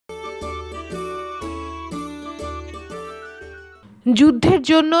যুদ্ধের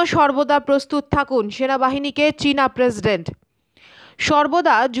জন্য সর্বদা প্রস্তুত থাকুন, সেনাবাহিনীকে চীনা প্রেসিডেন্ট।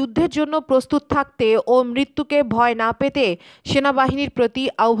 সর্বদা যুদ্ধের জন্য প্রস্তুত থাকতে ও মৃত্যুকে ভয় না পেতে সেনাবাহিনীর প্রতি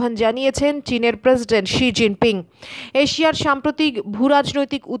আহ্বান জানিয়েছেন চীনের প্রেসিডেন্ট শি জিনপিং। এশিয়ার সাম্প্রতিক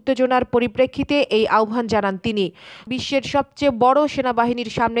ভূরাজনৈতিক উত্তেজনার পরিপ্রেক্ষিতে এই আহ্বান জানান তিনি। বিশ্বের সবচেয়ে বড় সেনাবাহিনীর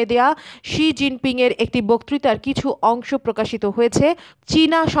সামনে দেয়া শি জিনপিংয়ের একটি বক্তৃতার কিছু অংশ প্রকাশিত হয়েছে।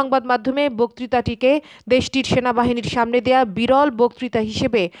 চীনা সংবাদ মাধ্যমে বক্তৃতাটিকে দেশটির সেনাবাহিনীর সামনে দেয়া বিরল বক্তৃতা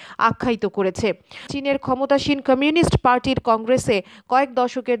হিসেবে আখ্যায়িত করেছে। চীনের ক্ষমতাসীন কমিউনিস্ট পার্টির কংগ্রেসে কয়েক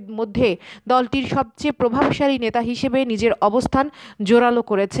দশকের মধ্যে দলটির সবচেয়ে প্রভাবশালী নেতা হিসেবে নিজের অবস্থান জোরালো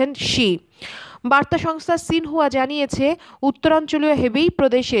করেছেন শি। বার্তা সংস্থা সিনহুয়া জানিয়েছে, উত্তরাঞ্চলীয় হেবেই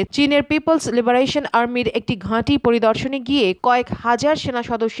প্রদেশে চীনের পিপলস লিবারেশন আর্মির একটি ঘাঁটি পরিদর্শনে গিয়ে কয়েক হাজার সেনা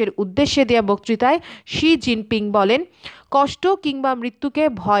সদস্যের উদ্দেশ্যে দেয়া বক্তৃতায় শি জিনপিং বলেন, কষ্ট কিংবা মৃত্যুকে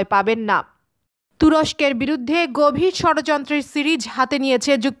ভয় পাবেন না। তুরস্কের বিরুদ্ধে গভীর ষড়যন্ত্রের সিরিজ হাতে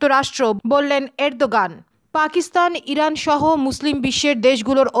নিয়েছে যুক্তরাষ্ট্র, বললেন এরদোগান। পাকিস্তান, ইরান সহ মুসলিম বিশ্বের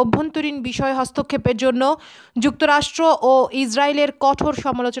দেশগুলোর অভ্যন্তরীণ বিষয় হস্তক্ষেপের জন্য যুক্তরাষ্ট্র ও ইসরায়েলের কঠোর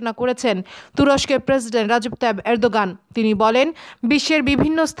সমালোচনা করেছেন তুরস্কের প্রেসিডেন্ট রাজব তাইয়িপ এরদোগান। তিনি বলেন, বিশ্বের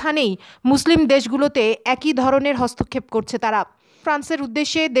বিভিন্ন স্থানেই মুসলিম দেশগুলোতে একই ধরনের হস্তক্ষেপ করছে তারা। ফ্রান্সের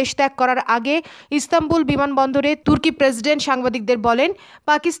উদ্দেশ্যে দেশ ত্যাগ করার আগে ইস্তাম্বুল বিমানবন্দরে তুর্কি প্রেসিডেন্ট সাংবাদিকদের বলেন,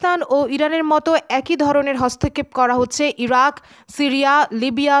 পাকিস্তান ও ইরানের মতো একই ধরনের হস্তক্ষেপ করা হচ্ছে Iraq, Syria,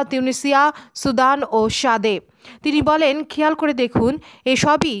 Libya, Tunisia, Sudan ও সাদে। তিনি বলেন, খেয়াল করে দেখুন,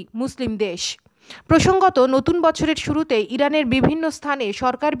 এসবই মুসলিম দেশ। প্রসঙ্গত, নতুন বছরের শুরুতে ইরানের বিভিন্ন স্থানে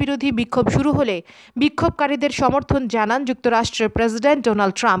সরকার বিরোধী বিক্ষোভ শুরু হলে বিক্ষোভকারীদের সমর্থন জানান যুক্তরাষ্ট্রের প্রেসিডেন্ট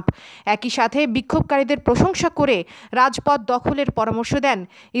ডোনাল্ড ট্রাম্প। একই সাথে বিক্ষোভকারীদের প্রশংসা করে রাজপথ দখলের পরামর্শ দেন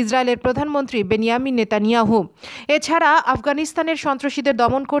ইসরায়েলের প্রধানমন্ত্রী বেনিয়ামিন নেতানিয়াহু। এছাড়া আফগানিস্তানের সন্ত্রাসীদের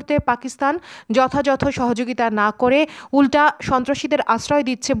দমন করতে পাকিস্তান যথাযথ সহযোগিতা না করে উল্টা সন্ত্রাসীদের আশ্রয়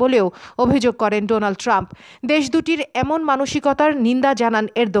দিচ্ছে বলেও অভিযোগ করেন ডোনাল্ড ট্রাম্প। দেশ দুটির এমন মানসিকতার নিন্দা জানান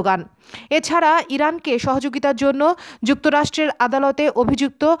এরদোগান। এছাড়া ইরানকে সহযোগিতার জন্য যুক্তরাষ্ট্রের আদালতে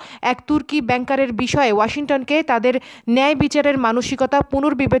অভিযুক্ত এক তুর্কি ব্যাংকারের বিষয়ে ওয়াশিংটনকে তাদের ন্যায় বিচারের মানসিকতা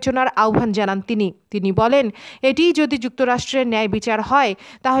পুনর্বিবেচনার আহ্বান জানান তিনি বলেন, এটি যদি যুক্তরাষ্ট্রের ন্যায় বিচার হয়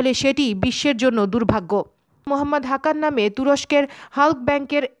তাহলে সেটি বিশ্বের জন্য দুর্ভাগ্য। মোহাম্মদ হাকান নামে তুরস্কের হাল্ক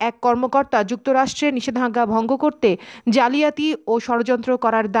ব্যাংকের এক কর্মকর্তা যুক্তরাষ্ট্রের নিষেধাজ্ঞা ভঙ্গ করতে জালিয়াতি ও ষড়যন্ত্র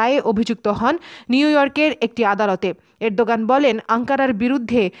করার দায়ে অভিযুক্ত হন নিউ ইয়র্কের একটি আদালতে। এরদোগান বলেন, আঙ্কারার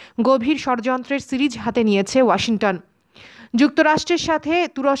বিরুদ্ধে গভীর ষড়যন্ত্রের সিরিজ হাতে নিয়েছে ওয়াশিংটন। যুক্তরাষ্ট্রের সাথে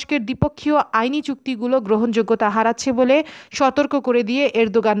তুরস্কের দ্বিপক্ষীয় আইনি চুক্তিগুলো গ্রহণযোগ্যতা হারাচ্ছে বলে সতর্ক করে দিয়ে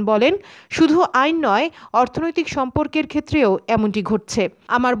এরদোগান বলেন, শুধু আইন নয়, অর্থনৈতিক সম্পর্কের ক্ষেত্রেও এমনটি ঘটছে।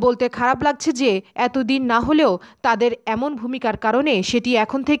 আমার বলতে খারাপ লাগছে যে এতদিন না হলেও তাদের এমন ভূমিকার কারণে সেটি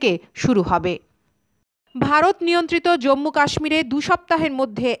এখন থেকে শুরু হবে। ভারত নিয়ন্ত্রিত জম্মু কাশ্মীরে 2 সপ্তাহের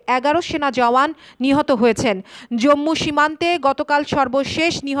মধ্যে 11 সেনা জওয়ান নিহত হয়েছেন। জম্মু সীমান্তে গতকাল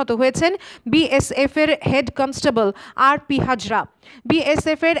সর্বশেষ নিহত হয়েছেন বিএসএফের হেড কনস্টেবল আর.পি. হাজরা।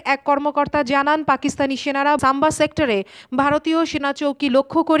 বিএসএফের এক কর্মকর্তা জানান, পাকিস্তানি সেনারা সাম্বা সেক্টরে ভারতীয় সেনা চৌকি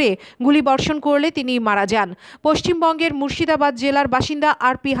লক্ষ্য করে গুলিবর্ষণ করলে তিনি মারা যান। পশ্চিমবঙ্গের মুর্শিদাবাদ জেলার বাসিন্দা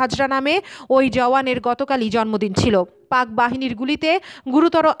আর.পি. হাজরা নামে ওই জওয়ানের গতকালই জন্মদিন ছিল। পাক বাহিনীর গুলিতে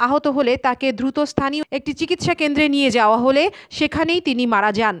গুরুতর আহত হলে তাকে দ্রুত স্থানীয় একটি চিকিৎসা কেন্দ্রে নিয়ে যাওয়া হলে সেখানেই তিনি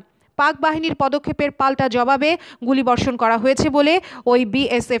মারা যান। পাক বাহিনীর পদক্ষেপের পাল্টা জবাবে গুলিবর্ষণ করা হয়েছে বলে ওই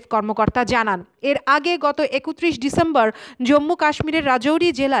বিএসএফ কর্মকর্তা জানান। এর আগে গত 31 ডিসেম্বর জম্মু কাশ্মীরের রাজৌরি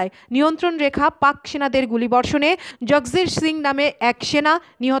জেলায় নিয়ন্ত্রণ রেখা পাক সেনাদের গুলিবর্ষণে জগজির সিং নামে এক সেনা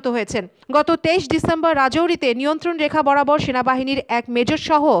নিহত হয়েছেন। গত 23 ডিসেম্বর রাজৌরিতে নিয়ন্ত্রণ রেখা বরাবর সেনাবাহিনীর এক মেজর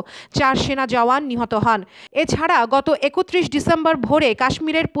সহ 4 সেনা জওয়ান নিহত হন। এছাড়া গত 31 ডিসেম্বর ভোরে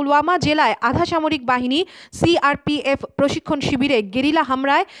কাশ্মীরের পুলওয়ামা জেলায় আধা সামরিক বাহিনী সিআরপিএফ প্রশিক্ষণ শিবিরে গেরিলা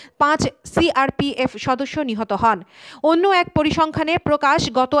হামলায় 5 সিআরপিএফ সদস্য নিহত হন। অন্য এক পরিসংখ্যানে প্রকাশ,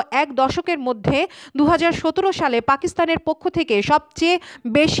 গত এক দশকের মধ্যে 2017 সালে পাকিস্তানের পক্ষ থেকে সবচেয়ে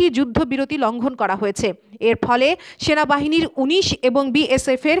বেশি যুদ্ধবিরতি লঙ্ঘন করা হয়েছে। এর ফলে সেনাবাহিনীর 19 এবং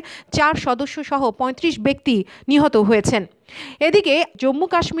বিএসএফের 4 সদস্য সহ 35 ব্যক্তি নিহত হয়েছেন। এদিকে জম্মু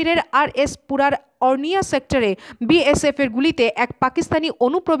কাশ্মীরের আর.এস. পুরার অর্নিয়া সেক্টরে বিএসএফের গুলিতে এক পাকিস্তানি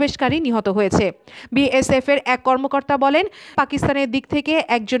অনুপ্রবেশকারী নিহত হয়েছে। বিএসএফের এক কর্মকর্তা বলেন, পাকিস্তানের দিক থেকে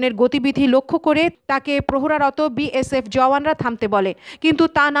একজনের গতিবিধি লক্ষ্য করে তাকে প্রহরারত বিএসএফ জওয়ানরা থামতে বলে, কিন্তু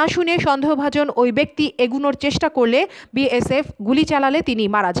তা না শুনে সন্দেহভাজন ওই ব্যক্তি এগুনোর চেষ্টা করলে বিএসএফ গুলি চালালে তিনি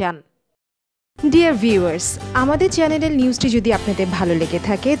মারা যান। ডিয়ার ভিউয়ার্স, আমাদের চ্যানেলের নিউজটি যদি আপনাদের ভালো লেগে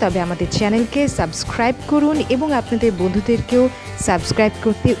থাকে তবে আমাদের চ্যানেলকে সাবস্ক্রাইব করুন এবং আপনাদের বন্ধুদেরকেও সাবস্ক্রাইব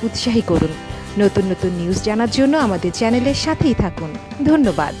করতে উৎসাহী করুন। নতুন নতুন নিউজ জানার জন্য আমাদের চ্যানেলের সাথেই থাকুন।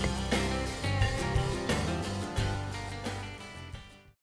 ধন্যবাদ।